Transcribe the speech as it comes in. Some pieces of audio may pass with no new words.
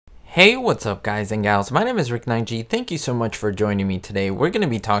Hey, what's up guys and gals? My name is Rick9G. Thank you so much for joining me today. We're going to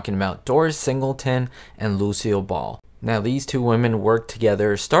be talking about Doris Singleton and Lucille Ball. Now, these two women worked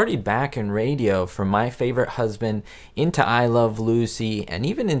together, started back in radio from My Favorite Husband into I Love Lucy and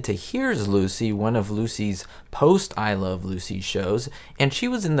even into Here's Lucy, one of Lucy's post I Love Lucy shows, and she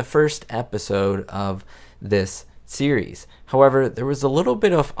was in the first episode of this series. However, there was a little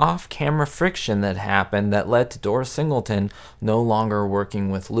bit of off-camera friction that happened that led to Doris Singleton no longer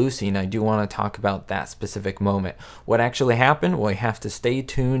working with Lucy, and I do want to talk about that specific moment. What actually happened? Well, you have to stay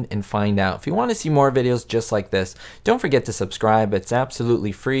tuned and find out. If you want to see more videos just like this, don't forget to subscribe. It's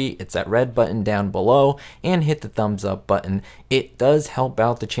absolutely free. It's that red button down below, and hit the thumbs up button. It does help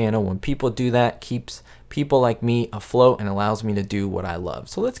out the channel. When people do that, keeps people like me afloat and allows me to do what I love.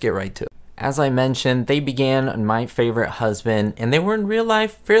 So let's get right to it. As I mentioned, they began on My Favorite Husband, and they were in real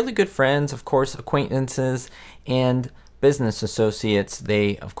life fairly good friends, of course, acquaintances and business associates.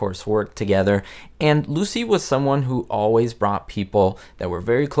 They, of course, worked together. And Lucy was someone who always brought people that were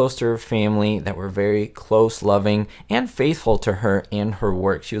very close to her family, that were very close, loving, and faithful to her and her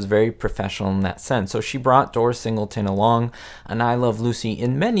work. She was very professional in that sense. So she brought Doris Singleton along on I Love Lucy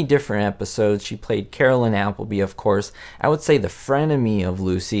in many different episodes. She played Carolyn Appleby, of course. I would say the frenemy of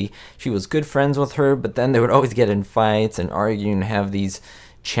Lucy. She was good friends with her, but then they would always get in fights and argue and have these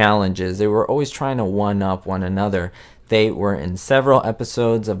challenges. They were always trying to one-up one another. They were in several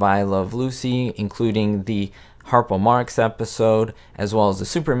episodes of I Love Lucy, including the Harpo Marx episode, as well as the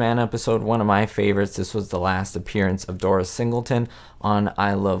Superman episode, one of my favorites. This was the last appearance of Doris Singleton on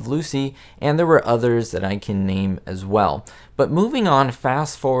I Love Lucy, and there were others that I can name as well. But moving on,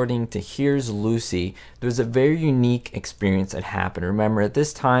 fast forwarding to Here's Lucy, there was a very unique experience that happened. Remember, at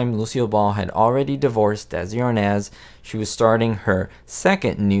this time, Lucille Ball had already divorced Desi Arnaz. She was starting her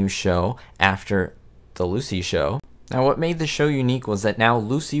second new show after The Lucy Show. Now, what made the show unique was that now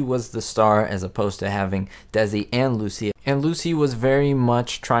Lucy was the star as opposed to having Desi and Lucy. And Lucy was very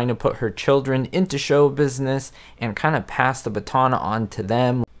much trying to put her children into show business and kind of pass the baton on to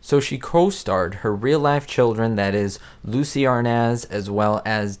them. So she co-starred her real-life children, that is Lucy Arnaz as well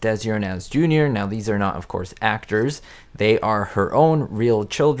as Desi Arnaz Jr. Now, these are not, of course, actors. They are her own real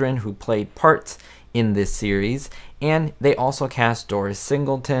children who played parts in this series. And they also cast Doris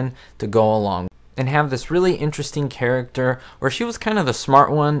Singleton to go along and have this really interesting character where she was kind of the smart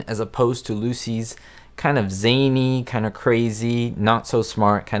one as opposed to Lucy's kind of zany, kind of crazy, not so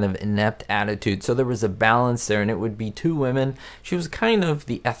smart, kind of inept attitude. So there was a balance there, and it would be two women. She was kind of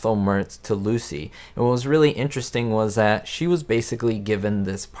the Ethel Mertz to Lucy. And what was really interesting was that she was basically given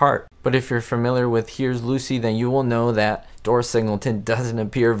this part. But if you're familiar with Here's Lucy, then you will know that Doris Singleton doesn't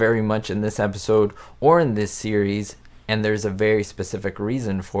appear very much in this episode or in this series. And there's a very specific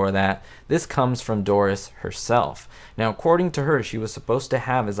reason for that. This comes from Doris herself. Now, according to her, she was supposed to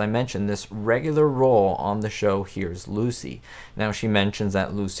have, as I mentioned, this regular role on the show Here's Lucy. Now, she mentions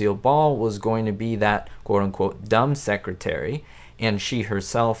that Lucille Ball was going to be that quote-unquote dumb secretary, and she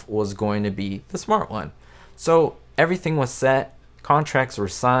herself was going to be the smart one. So everything was set, contracts were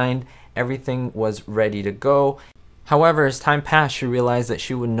signed, everything was ready to go. However, as time passed, she realized that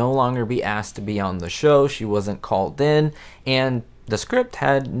she would no longer be asked to be on the show. She wasn't called in, and the script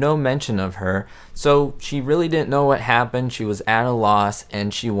had no mention of her. So she really didn't know what happened. She was at a loss,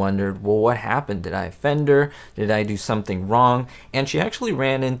 and she wondered, well, what happened? Did I offend her? Did I do something wrong? And she actually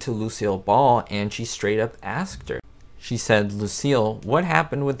ran into Lucille Ball, and she straight up asked her. She said, Lucille, what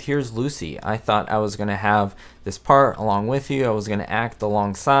happened with Here's Lucy? I thought I was going to have this part along with you. I was going to act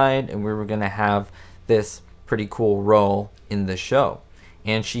alongside, and we were going to have this pretty cool role in the show.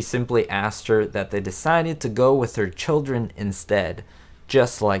 And she simply asked her that they decided to go with her children instead,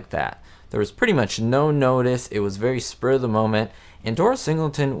 just like that. There was pretty much no notice. It was very spur of the moment, and Doris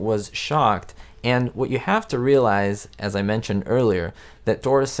Singleton was shocked. And what you have to realize, as I mentioned earlier, that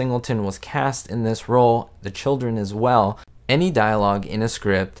Doris Singleton was cast in this role, the children as well. Any dialogue in a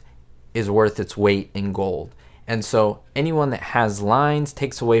script is worth its weight in gold. And so anyone that has lines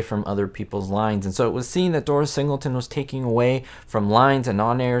takes away from other people's lines. And so it was seen that Doris Singleton was taking away from lines and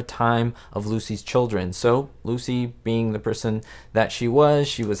on-air time of Lucy's children. So Lucy, being the person that she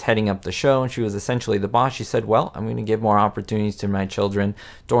was heading up the show, and she was essentially the boss. She said, well, I'm going to give more opportunities to my children.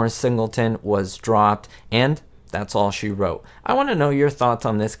 Doris Singleton was dropped, and that's all she wrote. I want to know your thoughts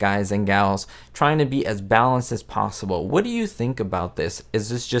on this, guys and gals, trying to be as balanced as possible. What do you think about this? Is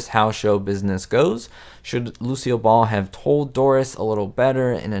this just how show business goes? Should Lucille Ball have told Doris a little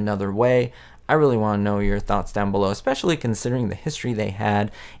better in another way? I really want to know your thoughts down below, especially considering the history they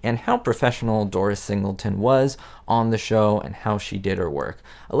had and how professional Doris Singleton was on the show and how she did her work.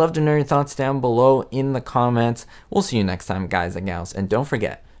 I'd love to know your thoughts down below in the comments. We'll see you next time, guys and gals, and don't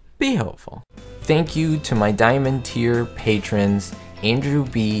forget, be helpful. Thank you to my Diamond tier patrons, Andrew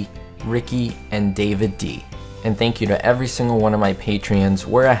B, Ricky, and David D. And thank you to every single one of my Patreons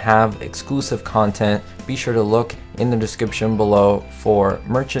where I have exclusive content. Be sure to look in the description below for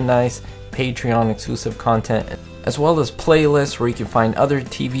merchandise, Patreon exclusive content, as well as playlists where you can find other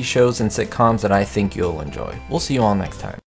TV shows and sitcoms that I think you'll enjoy. We'll see you all next time.